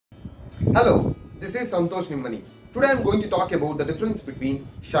Hello, this is Santhosh Nimmani. Today I am going to talk about the difference between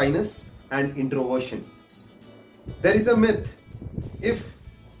shyness and introversion. There is a myth. If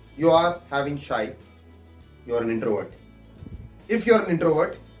you are having shy, you are an introvert. If you are an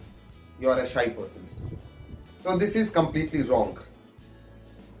introvert, you are a shy person. So this is completely wrong.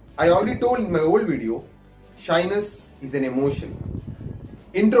 I already told in my old video, shyness is an emotion.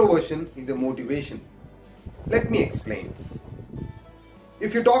 Introversion is a motivation. Let me explain.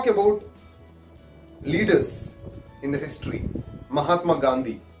 If you talk about leaders in the history, Mahatma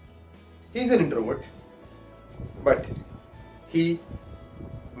Gandhi, he is an introvert, but he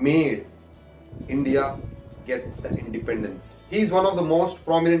made India get the independence. He is one of the most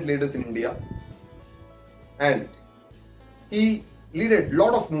prominent leaders in India, and he led a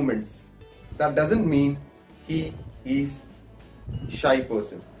lot of movements. That doesn't mean he is shy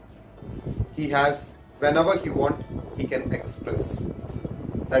person. He has, whenever he wants, he can express.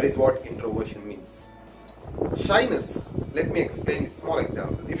 That is what introversion means. Shyness, let me explain a small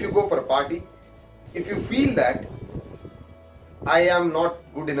example. If you go for a party, if you feel that I am not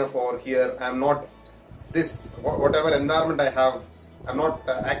good enough over here, I am not this, whatever environment I have, I am not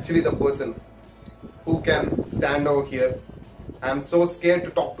actually the person who can stand over here. I am so scared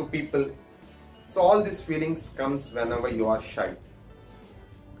to talk to people. So all these feelings comes whenever you are shy.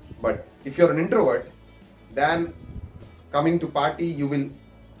 But if you are an introvert, then coming to party, you will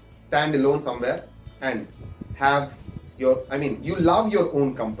stand alone somewhere and have your, you love your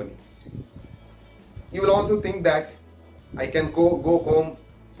own company. You will also think that I can go home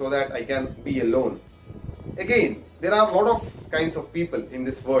so that I can be alone. Again, there are a lot of kinds of people in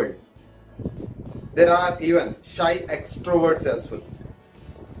this world. There are even shy extroverts as well.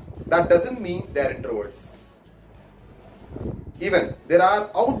 That doesn't mean they are introverts. Even there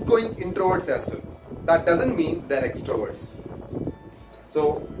are outgoing introverts as well. That doesn't mean they are extroverts.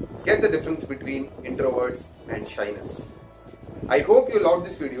 So get the difference between introverts and shyness. I hope you loved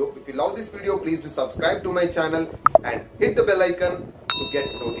this video. If you love this video, please do subscribe to my channel and hit the bell icon to get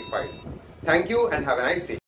notified. Thank you and have a nice day.